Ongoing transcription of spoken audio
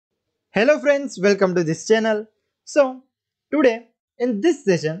Hello friends, welcome to this channel. So today in this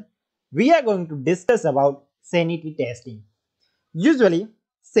session we are going to discuss about sanity testing. Usually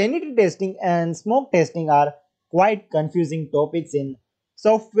sanity testing and smoke testing are quite confusing topics in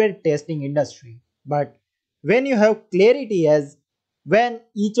software testing industry. But when you have clarity as when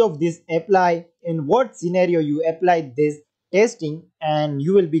each of these apply, in what scenario you apply this testing, and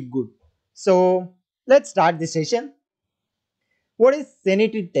you will be good. So let's start this session. What is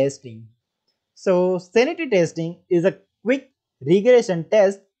sanity testing? So sanity testing is a quick regression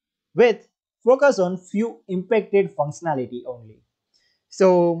test with focus on few impacted functionality only.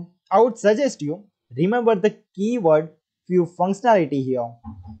 So I would suggest you remember the keyword few functionality here.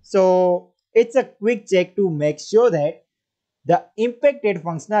 So it's a quick check to make sure that the impacted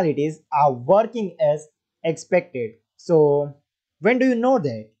functionalities are working as expected. So when do you know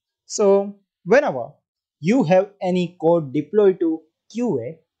that? So whenever you have any code deployed to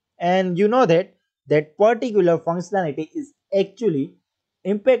QA and you know that that particular functionality is actually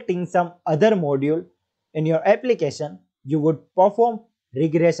impacting some other module in your application, you would perform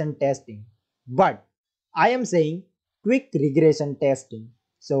regression testing. But I am saying quick regression testing.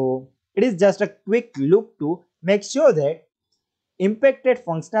 So it is just a quick look to make sure that impacted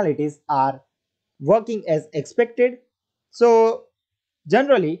functionalities are working as expected. So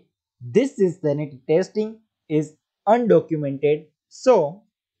generally this is sanity testing is undocumented. So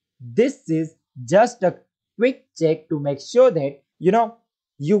this is just a quick check to make sure that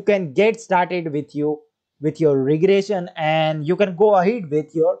you can get started with your regression, and you can go ahead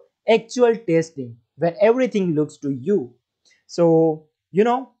with your actual testing when everything looks to you. So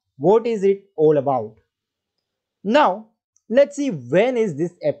what is it all about? Now, let's see when is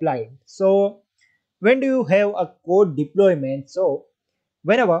this applied. So, when do you have a code deployment? So,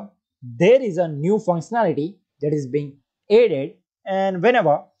 whenever there is a new functionality that is being added, and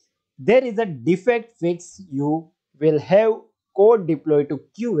whenever there is a defect fix, you will have code deployed to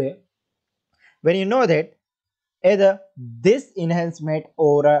QA. When you know that either this enhancement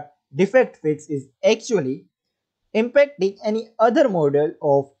or a defect fix is actually impacting any other module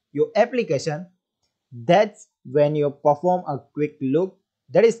of your application, that's when you perform a quick look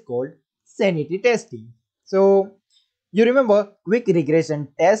that is called sanity testing. So you remember quick regression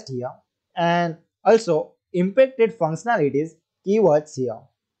test here, and also impacted functionalities keywords here.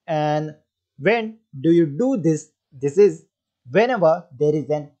 And when do you do this? This is whenever there is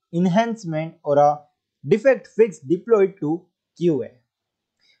an enhancement or a defect fix deployed to QA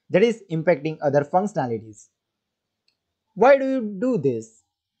that is impacting other functionalities. Why do you do this?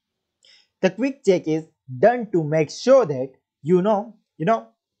 The quick check is done to make sure that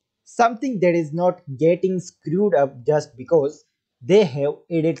something that is not getting screwed up just because they have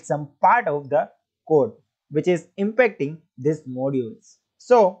added some part of the code which is impacting these modules.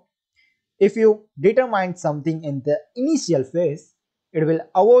 So if you determine something in the initial phase, it will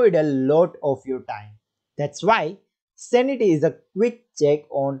avoid a lot of your time. That's why sanity is a quick check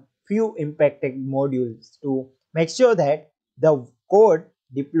on few impacted modules to make sure that the code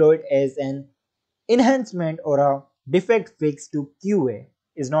deployed as an enhancement or a defect fix to QA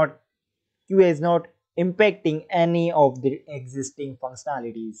is not impacting any of the existing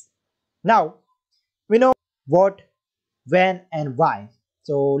functionalities. Now we know what, when, and why.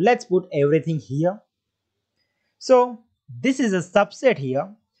 So let's put everything here. So this is a subset here.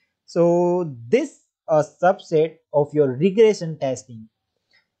 So this a subset of your regression testing.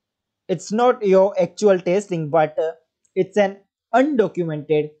 It's not your actual testing, but it's an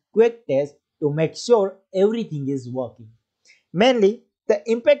undocumented quick test to make sure everything is working. Mainly, the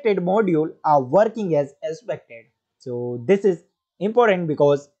impacted module are working as expected. So this is important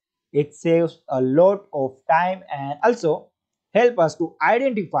because it saves a lot of time and also help us to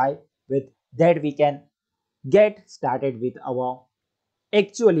identify with that we can get started with our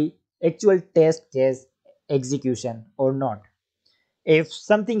actual test case execution or not. If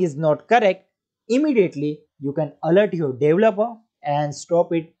something is not correct, immediately you can alert your developer and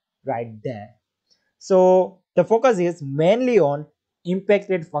stop it right there. So the focus is mainly on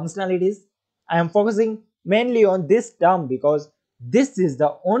impacted functionalities. I am focusing mainly on this term because this is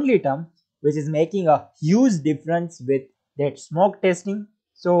the only term which is making a huge difference with that smoke testing.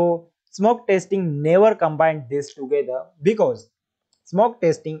 So smoke testing never combined this together because smoke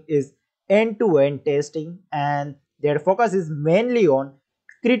testing is end-to-end testing and their focus is mainly on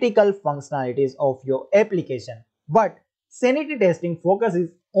critical functionalities of your application. But sanity testing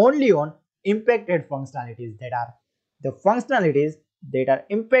focuses only on impacted functionalities, that are the functionalities that are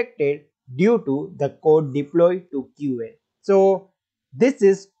impacted due to the code deployed to QA. So this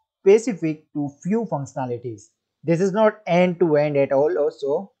is specific to few functionalities. This is not end to end at all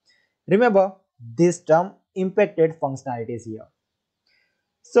also. Remember, this term impacted functionalities here.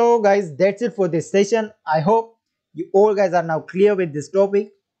 So guys, that's it for this session. I hope you all guys are now clear with this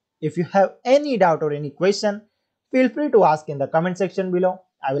topic. If you have any doubt or any question, feel free to ask in the comment section below.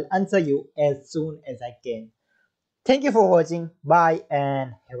 I will answer you as soon as I can. Thank you for watching. Bye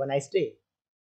and have a nice day.